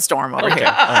shitting up a storm over here.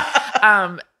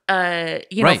 Right.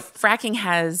 Fracking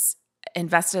has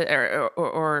invested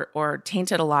or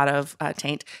tainted a lot of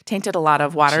tainted a lot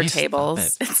of water Jeez, stop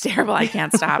tables. it. It's terrible. I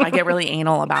can't stop. I get really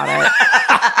anal about it,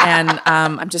 and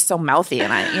I'm just so mouthy.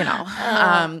 And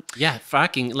Yeah,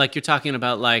 fracking, like you're talking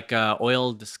about, like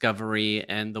oil discovery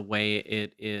and the way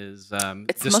it is It's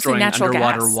mostly destroying natural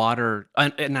underwater gas. water,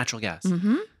 natural gas.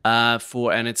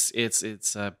 and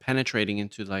it's penetrating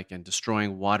into and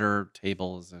destroying water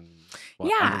tables and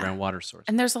underground water sources.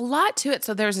 And there's a lot to it.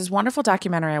 So there's this wonderful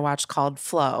documentary I watched called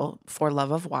Flow, For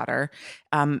Love of Water,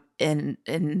 in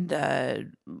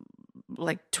the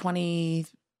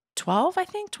 2012, I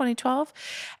think, 2012.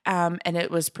 And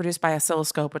it was produced by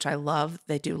Oscilloscope, which I love.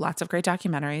 They do lots of great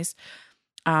documentaries.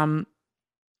 And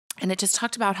it just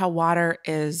talked about how water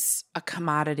is a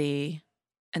commodity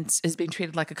and is being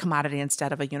treated like a commodity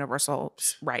instead of a universal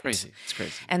right. It's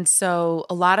crazy. And so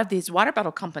a lot of these water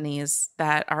bottle companies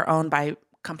that are owned by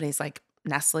companies like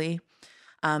Nestle,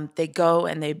 they go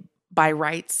and they buy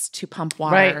rights to pump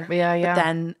water. Right. Yeah. But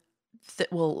then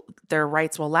their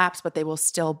rights will lapse, but they will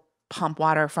still pump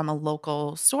water from a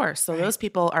local source. So those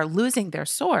people are losing their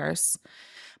source.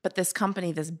 But this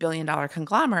company, this billion-dollar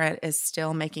conglomerate, is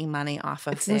still making money off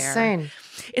of It's insane.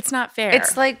 It's not fair.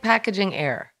 It's like packaging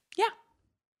air. Yeah.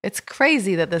 It's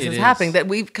crazy that this is happening. That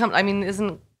we've come. I mean,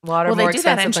 isn't water more they do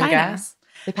that in expensive than China. gas?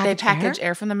 They package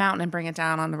air from the mountain and bring it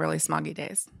down on the really smoggy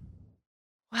days.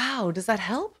 Wow, does that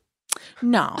help?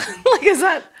 No. Like, is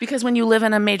that Because when you live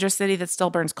in a major city that still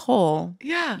burns coal,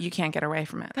 Yeah. you can't get away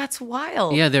from it. That's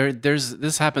wild. Yeah,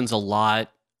 this happens a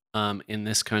lot in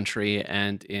this country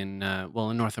and in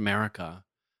North America,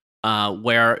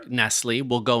 where Nestle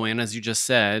will go in, as you just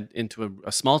said, into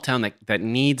a small town that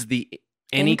needs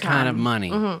any kind of Income. money.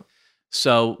 Mhm.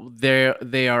 So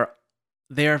they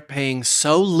are paying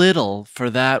so little for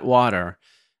that water,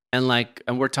 and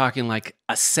we're talking like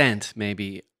a cent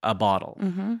maybe a bottle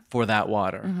Mm-hmm. for that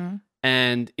water. Mm-hmm.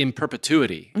 And in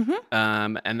perpetuity,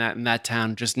 Mhm. and that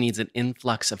town just needs an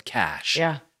influx of cash.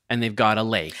 Yeah. And they've got a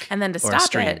lake. And then to or a stop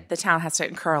stream. it, the town has to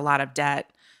incur a lot of debt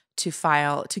to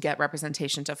get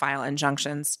representation, to file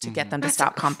injunctions, to get them to That's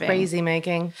stop pumping. Crazy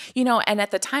making. And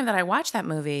at the time that I watched that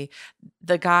movie,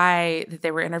 the guy that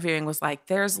they were interviewing was like,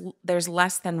 there's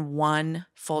less than one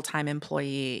full-time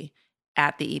employee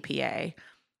at the EPA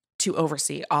to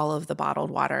oversee all of the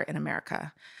bottled water in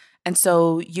America. And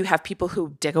so you have people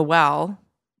who dig a well,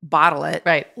 bottle it,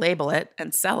 Right. label it,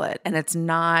 and sell it, and it's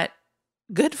not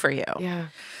good for you. Yeah.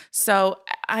 So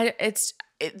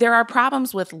there are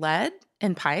problems with lead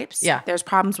in pipes. Yeah. There's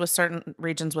problems with certain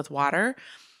regions with water.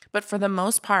 But for the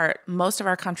most part, most of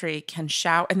our country can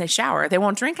shower, and they shower. They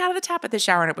won't drink out of the tap, but they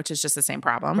shower in it, which is just the same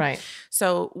problem. Right.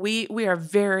 So we are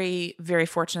very, very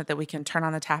fortunate that we can turn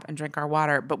on the tap and drink our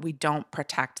water, but we don't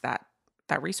protect that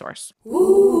resource.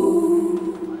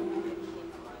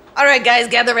 All right, guys,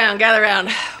 gather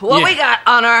around. What we got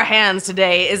on our hands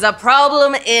today is a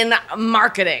problem in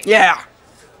marketing. Yeah.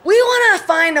 We want to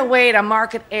find a way to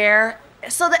market air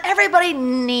so that everybody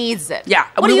needs it. Yeah.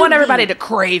 What We do want you everybody need? to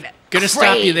crave it. Gonna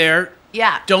stop you Crave. there.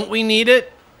 Yeah. Don't we need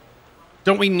it?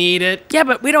 Don't we need it? Yeah,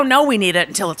 but we don't know we need it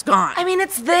until it's gone. I mean,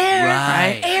 it's there.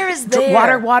 Right. Air is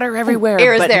there. Water everywhere,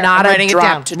 Air is but there. not I'm writing a it drop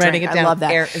down. to I'm drink. writing it I down. love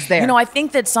that. Air is there. I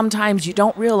think that sometimes you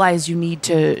don't realize you need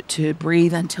to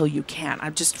breathe until you can.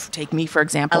 I just take me for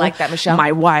example. I like that, Michelle.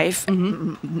 My wife,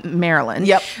 Marilyn,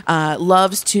 Yep.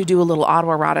 loves to do a little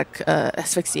autoerotic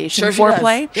asphyxiation Sure she does.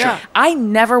 foreplay. Yeah. I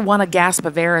never want a gasp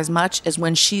of air as much as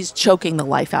when she's choking the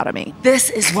life out of me. This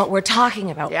is what we're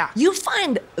talking about. Yeah. You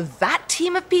find that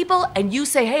team of people and you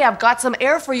say, hey, I've got some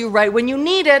air for you right when you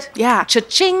need it. Yeah.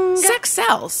 Cha-ching. Sex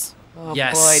sells. Oh,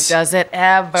 Yes. boy, does it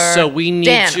ever. So we need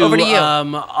Dan, to over to you.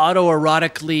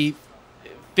 autoerotically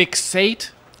fixate.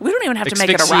 We don't even have to make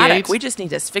it Asphyxiate. erotic. We just need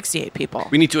to asphyxiate people.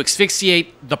 We need to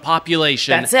asphyxiate the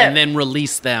population That's it. and then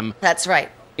release them That's right.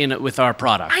 in it with our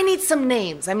product. I need some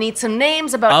names. I need some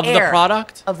names about Of air. the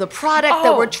product? Of the product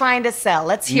that we're trying to sell.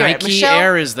 Let's hear it. Nike Michelle?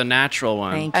 Air is the natural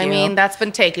one. Thank I you. mean, that's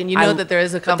been taken. You know that there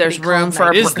is a company There's room called for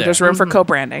Nike. Is there? there's room for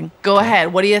co-branding. Go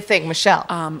ahead. What do you think, Michelle?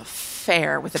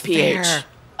 Fair with a PH. Fair.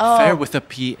 Fair with a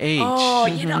PH. Oh,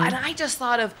 you know, and I just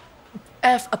thought of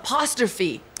F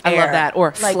apostrophe. I love air. that.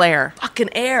 Or like flare. Fucking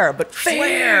air, but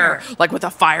flare. Like with a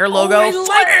fire logo. Oh, I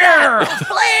like that.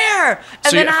 Flare. And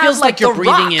So then it I feels have, like you're The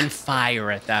breathing Rock. in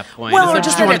fire at that point. Well, Is it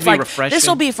just just you want it it's to be like refreshing? this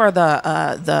will be for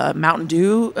the Mountain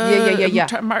Dew Yeah.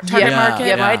 target Yeah. market,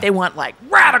 Yeah. right? They want like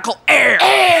radical air,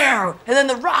 Air. And then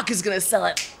The Rock is going to sell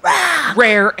it. Rah.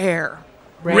 rare air,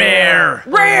 rare.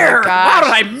 rare. gosh. How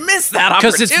did I miss that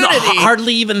Because opportunity? it's not,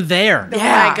 hardly even there. Oh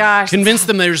Yeah. my gosh. Convince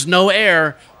them there's no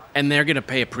air, and they're going to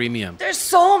pay a premium. There's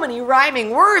so many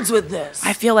rhyming words with this.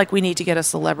 I feel like we need to get a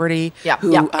celebrity Yeah,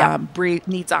 who yeah.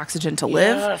 needs oxygen to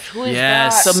live. Yes, who is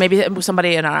Yes. that? So maybe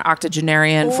somebody in an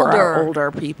octogenarian for our Older.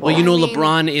 older people. Well, you know, I mean-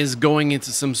 LeBron is going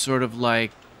into some sort of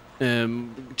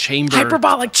chamber.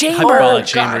 hyperbolic chamber. Hyperbolic Oh,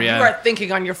 chamber, God, yeah. You are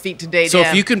thinking on your feet today, So Dan.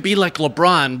 if you can be like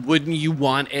LeBron, wouldn't you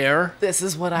want air? This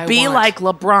is what I Be want. like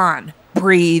LeBron.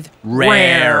 Breathe Rare.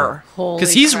 rare. Holy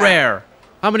Because he's crap. rare.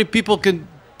 How many people can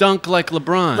dunk like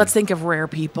LeBron? Let's think of rare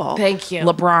people. Thank you.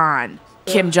 LeBron,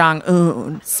 Kim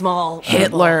Jong-un, Small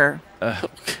Hitler.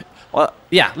 Well,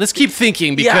 yeah, let's keep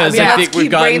thinking because yeah, I let's think we've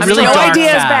keep gotten brainstorming. really No dark idea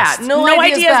is fast. bad. No No idea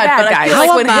is idea is bad, bad, but I feel guys.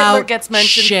 like when Hitler gets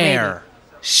mentioned, Cher?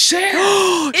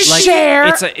 Cher. Is Like, Cher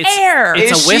It's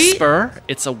Is a she? whisper.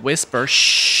 It's a whisper.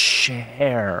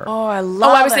 Cher. Oh, I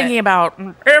love Oh, I was it. thinking about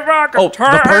the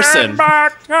person.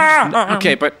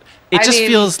 Okay, but it I just mean,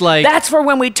 feels like That's for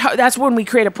when that's when we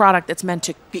create a product that's meant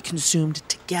to be consumed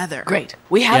together. Great.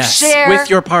 We have yes, Cher. with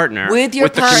your partner, With your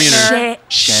the partner. community.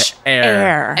 Cher.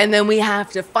 Cher. And then we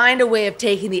have to find a way of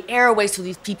taking the air away so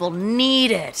these people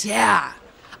need it. Yeah.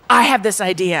 I have this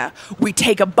idea. We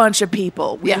take a bunch of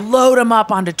people. We Yeah. load them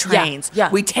up onto trains. yeah.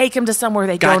 We take them to somewhere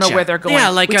they don't know Gotcha. where they're going. Yeah,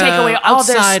 like, we take away all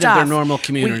their outside of stuff. their normal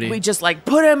community. We just like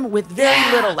put them with very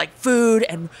little like food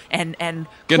and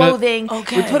clothing.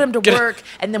 Okay. We put them to Gonna- work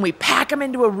and then we pack them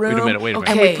into a room. minute, wait a minute.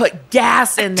 And we Okay. put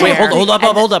gas in there. Wait, hold up,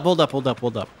 And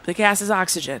hold up. The gas is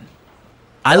oxygen.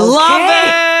 I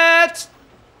love it.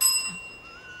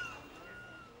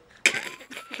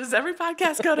 Does every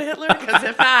podcast go to Hitler? Because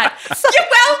if not, you're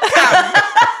welcome.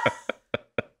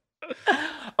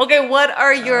 Okay, what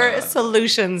are your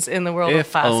solutions in the world of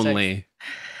If plastic? only.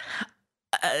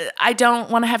 I don't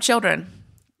want to have children.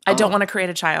 I don't want to create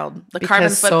a child. The Because carbon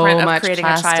so footprint of much creating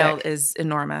plastic. a child is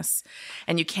enormous,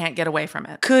 and you can't get away from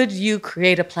it. Could you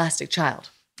create a plastic child?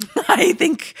 I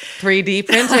think 3D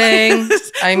printing.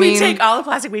 I we mean, take all the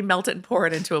plastic, we melt it and pour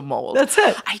it into a mold. That's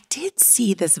it. I did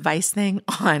see this Vice thing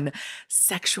on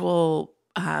sexual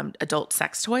adult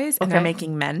sex toys, and they're Okay.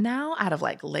 making men now out of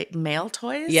like male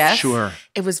toys. Yes. Sure.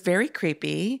 It was very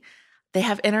creepy. They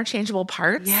have interchangeable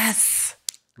parts. Yes.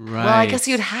 Right. Well, I guess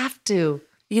you'd have to.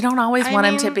 You don't always I want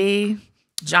him to mean, be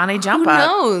Johnny Jump Who Up.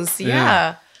 knows?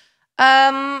 Yeah.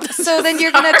 Yeah. So then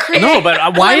you're gonna create. No, but why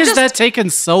Well, I'm is just- that taking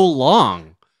so long?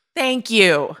 Thank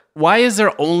you. Why has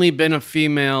there only been a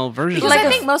female version? Because of I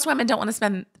that? think most women don't want to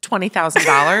spend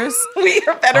 $20,000. We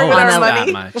are better Oh, with our it's that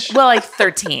money. much. Well, like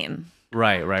 13.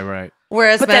 Right.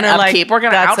 Whereas But men then are like, upkeep. We're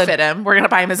going to that's a- outfit him. We're going to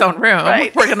buy him his own room.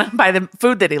 Right. We're going to buy the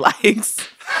food that he likes.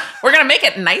 We're going to make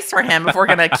it nice for him if we're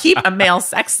going to keep a male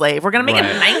sex slave. We're going to make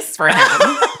Right. it nice for him.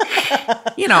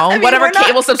 You know, mean, whatever we're not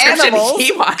cable subscription animals.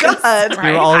 he wants. God.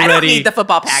 Right? You're I don't already need the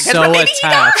football package. so but maybe he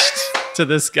does. attached to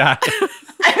this guy.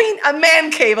 I mean, a man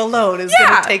cave alone is Yeah.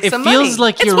 going to take It some feels money.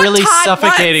 like It's you're what really Todd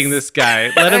suffocating wants. this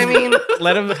guy. Let him. I mean-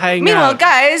 let him hang Meanwhile, out.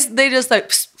 guys, they just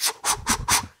like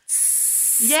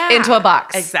Yeah. into a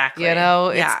box. Exactly. You know,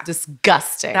 it's Yeah.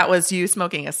 disgusting. That was you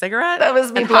smoking a cigarette. That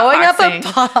was me and blowing up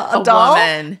hotboxing a doll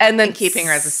woman and then keeping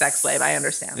her as a sex slave. I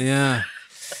understand. Yeah.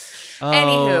 Oh.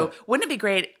 Anywho, wouldn't it be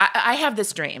great? I have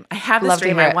this dream. I have this Love to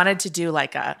dream. hear I it. wanted to do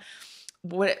like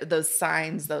those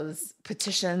signs, those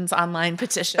petitions, online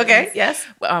petitions. Okay, yes.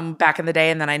 Back in the day,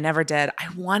 and then I never did. I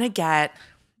want to get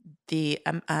the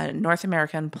North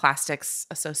American Plastics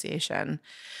Association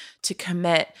to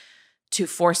commit to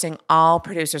forcing all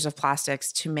producers of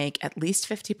plastics to make at least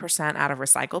 50% out of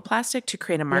recycled plastic to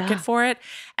create a market for it,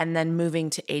 and then moving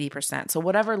to 80%. So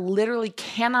whatever literally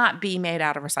cannot be made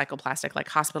out of recycled plastic, like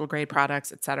hospital grade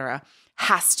products, et cetera,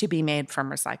 has to be made from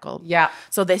recycled. Yeah.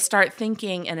 So they start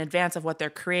thinking in advance of what they're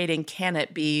creating. Can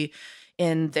it be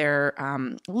in their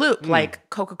loop? Like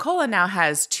Coca-Cola now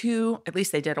has at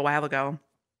least they did a while ago,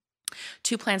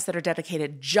 2 plants that are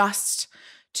dedicated just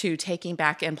to taking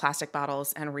back in plastic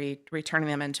bottles and returning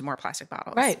them into more plastic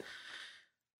bottles. Right.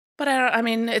 But I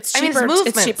mean, it's I mean, cheaper. it's It's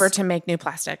movements. cheaper to make new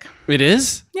plastic. It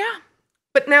is. Yeah.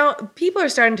 But now people are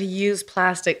starting to use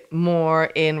plastic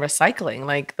more in recycling,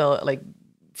 like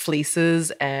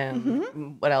fleeces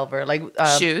and whatever, like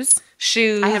Shoes.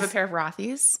 shoes. I have a pair of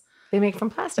Rothy's. They make from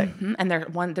plastic. And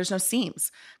there's no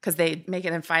seams because they make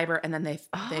it in fiber and then they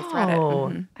thread it. Oh,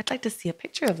 Mhm. I'd like to see a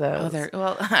picture of those.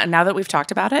 Well, now that we've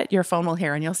talked about it, your phone will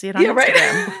hear and you'll see it on Yeah, right.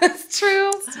 Instagram. That's true.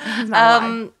 It's not a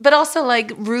lie. But also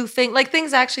like roofing, like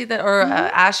things actually that are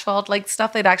asphalt, like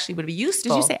stuff that actually would be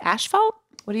useful. Did you say asphalt?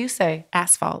 What do you say?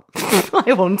 Asphalt.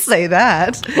 I won't say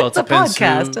that. Well, it it's a depends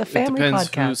podcast, who- a it family depends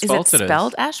podcast. whose Is fault it it is.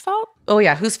 spelled asphalt? Oh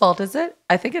yeah, whose fault is it?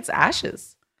 I think it's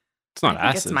Ash's. It's not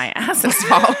I think acid. it's my ass's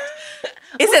fault.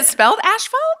 Is it spelled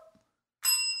asphalt?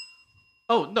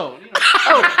 Oh no.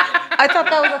 Oh, I thought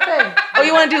that was a thing. Oh,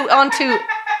 you want to do on to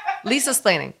Lisa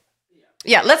splaining?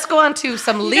 Yeah, let's go on to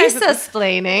some guys- Lisa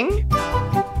splaining.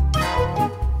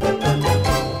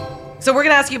 So we're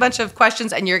going to ask you a bunch of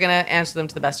questions and you're going to answer them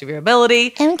to the best of your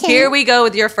ability. Okay. Here we go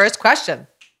with your first question.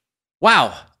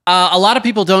 Wow. A lot of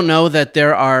people don't know that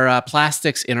there are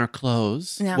plastics in our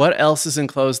clothes. Yeah. What else is in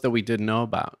clothes that we didn't know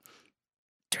about?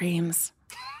 Dreams.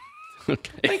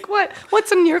 Okay. Like what?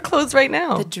 What's in your clothes right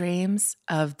now? The dreams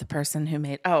of the person who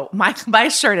made. Oh, my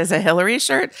shirt is a Hillary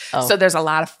shirt, Oh. so there's a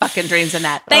lot of fucking dreams in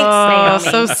that. Thanks,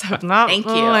 Oh, Naomi. Thank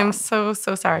you. I'm so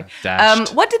sorry.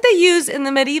 Dashed. What did they use in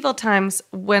the medieval times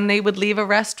when they would leave a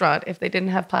restaurant if they didn't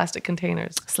have plastic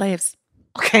containers? Slaves.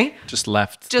 Okay, Just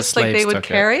left. just the like they slaves would took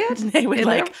carry it. They would in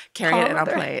like their carry it in palm a of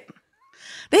their- plate.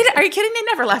 Are you kidding? They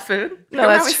never left food. They No, were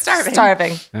that's always starving.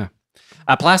 starving. Yeah.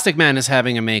 Plastic Man is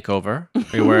having a makeover.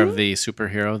 Are you aware of the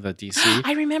superhero, the DC?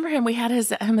 I remember him. We had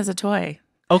him as a toy.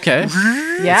 Okay.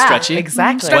 Yeah, Stretchy?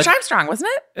 exactly. Stretch Armstrong, wasn't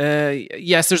it?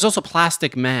 Yes, there's also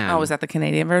Plastic Man. Oh, was that the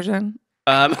Canadian version?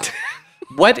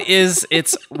 What is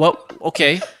its what?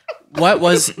 Okay, what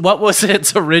was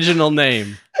its original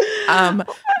name?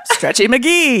 Stretchy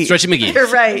McGee. Stretchy McGee. You're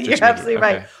right. Stretchy You're McGee, absolutely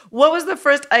right. okay. What was the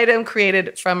first item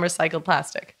created from recycled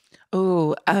plastic?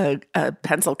 Ooh, a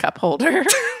pencil cup holder.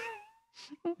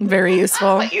 Very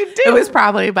useful. What you do. It was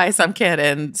probably by some kid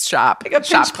in shop Like a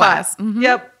shop pinch class. class. Mhm.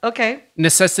 Yep. Okay.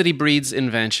 Necessity breeds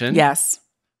invention. Yes.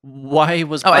 Why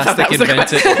was Oh, I thought plastic that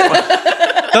was the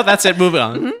invented? No, that's it. Moving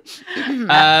on.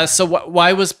 Mm-hmm. So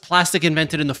why was plastic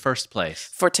invented in the first place?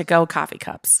 For to-go coffee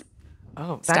cups.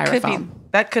 Oh, that Styrofoam.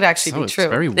 could actually So be it's true.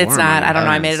 very warm. It's not. on I don't know.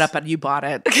 I hands. made it up, but you bought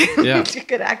it. Yeah.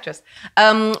 Good actress.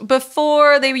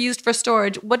 Before they were used for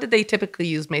storage, what did they typically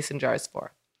use mason jars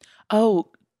for? Oh,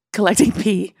 collecting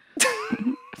pee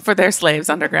for their slaves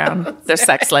underground. Their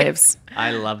sex slaves.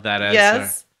 I love that answer.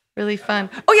 Yes. Really fun.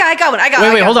 Oh yeah, I got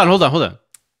one. Wait, hold on.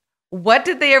 What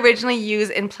did they originally use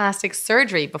in plastic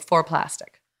surgery before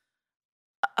plastic?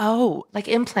 Oh. Like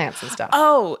implants and stuff.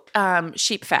 Oh,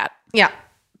 sheep fat. Yeah.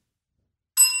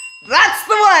 That's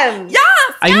the one.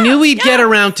 Yes. I knew we'd get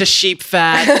around to sheep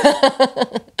fat.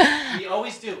 We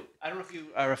always do. I don't know if you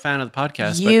are a fan of the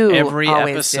podcast, You but every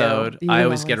always episode, do. I You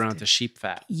always get always around to sheep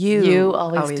fat. You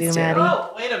always do, Maddie.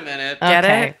 Oh, wait a minute. Get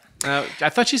Okay. it? I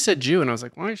thought she said Jew, and I was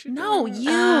like, why is she? No, you.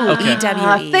 Okay.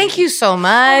 EWE. Thank you so Oh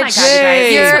my much. God, you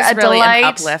guys. You're This was a really delight. an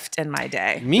uplift in my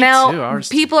day. Me Now, too. Ours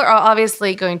too. people are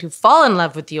obviously going to fall in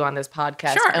love with you on this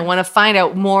podcast Sure. and want to find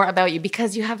out more about you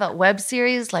because you have a web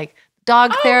series like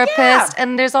Dog Therapist, yeah.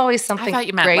 and there's always I something thought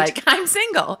you meant great. like I'm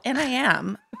single, and I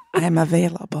am. I'm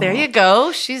available. There you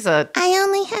go. She's a I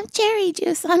only have cherry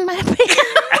juice on my beer.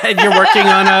 And you're working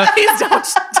on a. Please don't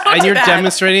And do you're that.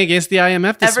 demonstrating against the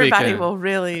IMF this Everybody weekend. will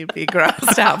really be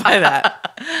grossed out by that.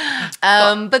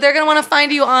 but they're going to want to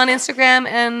find you on Instagram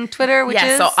and Twitter, which Yeah,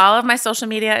 is so all of my social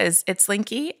media is it's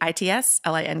Linke,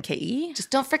 ITSLINKE. just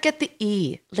don't forget the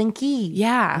E, Linky.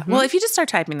 Yeah. Well, if you just start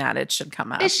typing that, it should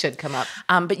come up. It should come up.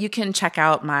 But you can check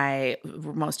out my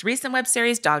most recent web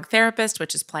series, Dog Therapist,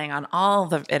 which is playing on all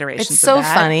the iterations It's of so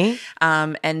that. funny.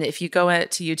 And if you go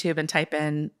to YouTube and type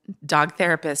in Dog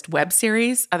Therapist web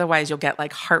series, otherwise you'll get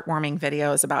like heartwarming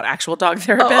videos about actual dog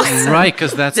therapists. Right,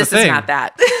 because that's This the thing. is not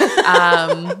that.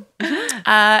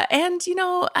 And you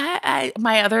know, I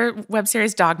my other web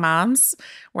series, Dog Moms,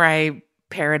 where I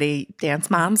parody dance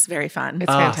moms, very fun.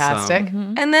 It's Awesome. fantastic.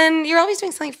 And then you're always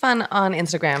doing something fun on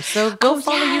Instagram. So go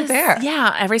follow you Yes. there.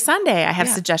 Yeah, every Sunday I have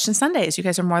suggestion Sundays. You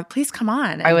guys are more. Please come on.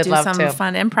 And I would do love some to.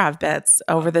 fun improv bits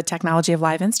over the technology of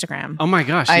live Instagram. Oh my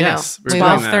gosh, I know. yes. We're We doing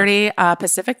love that. 12:30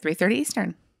 Pacific, 3:30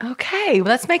 Eastern. Okay, well,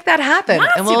 let's make that happen.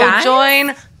 Yes, and you we'll guys.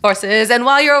 join forces. And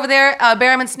while you're over there,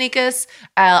 Barum and Sneakus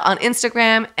on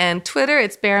Instagram and Twitter,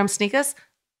 it's Barum Sneakus.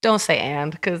 Don't say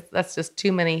and, because that's just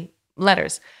too many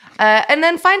letters. And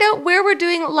then find out where we're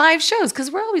doing live shows,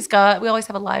 because we always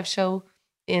have a live show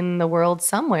in the world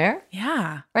somewhere.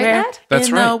 Yeah, Right, Where Matt? That's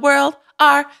in right. the world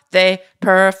are they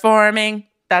performing?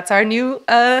 That's our new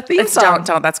theme song.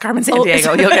 Don't. That's Carmen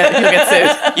Sandiego. You'll get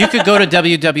sued. You could go to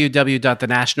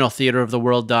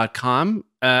www.thenationaltheateroftheworld.com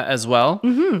as well.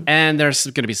 Mm-hmm. And there's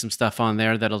going to be some stuff on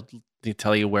there that'll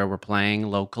tell you where we're playing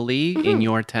locally Mm-hmm. in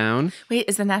your town. Wait,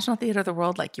 is the National Theater of the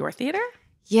World like your theater?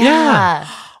 Yeah.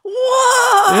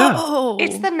 Whoa!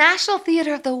 It's the National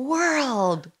Theater of the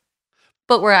World.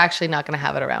 But we're actually not going to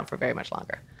have it around for very much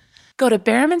longer. Go to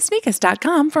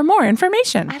BarumandSneakus.com for more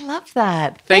information. I love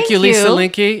that. Thank you, Lisa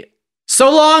Linke. So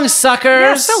long, suckers.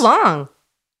 Yeah, so long.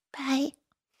 Bye.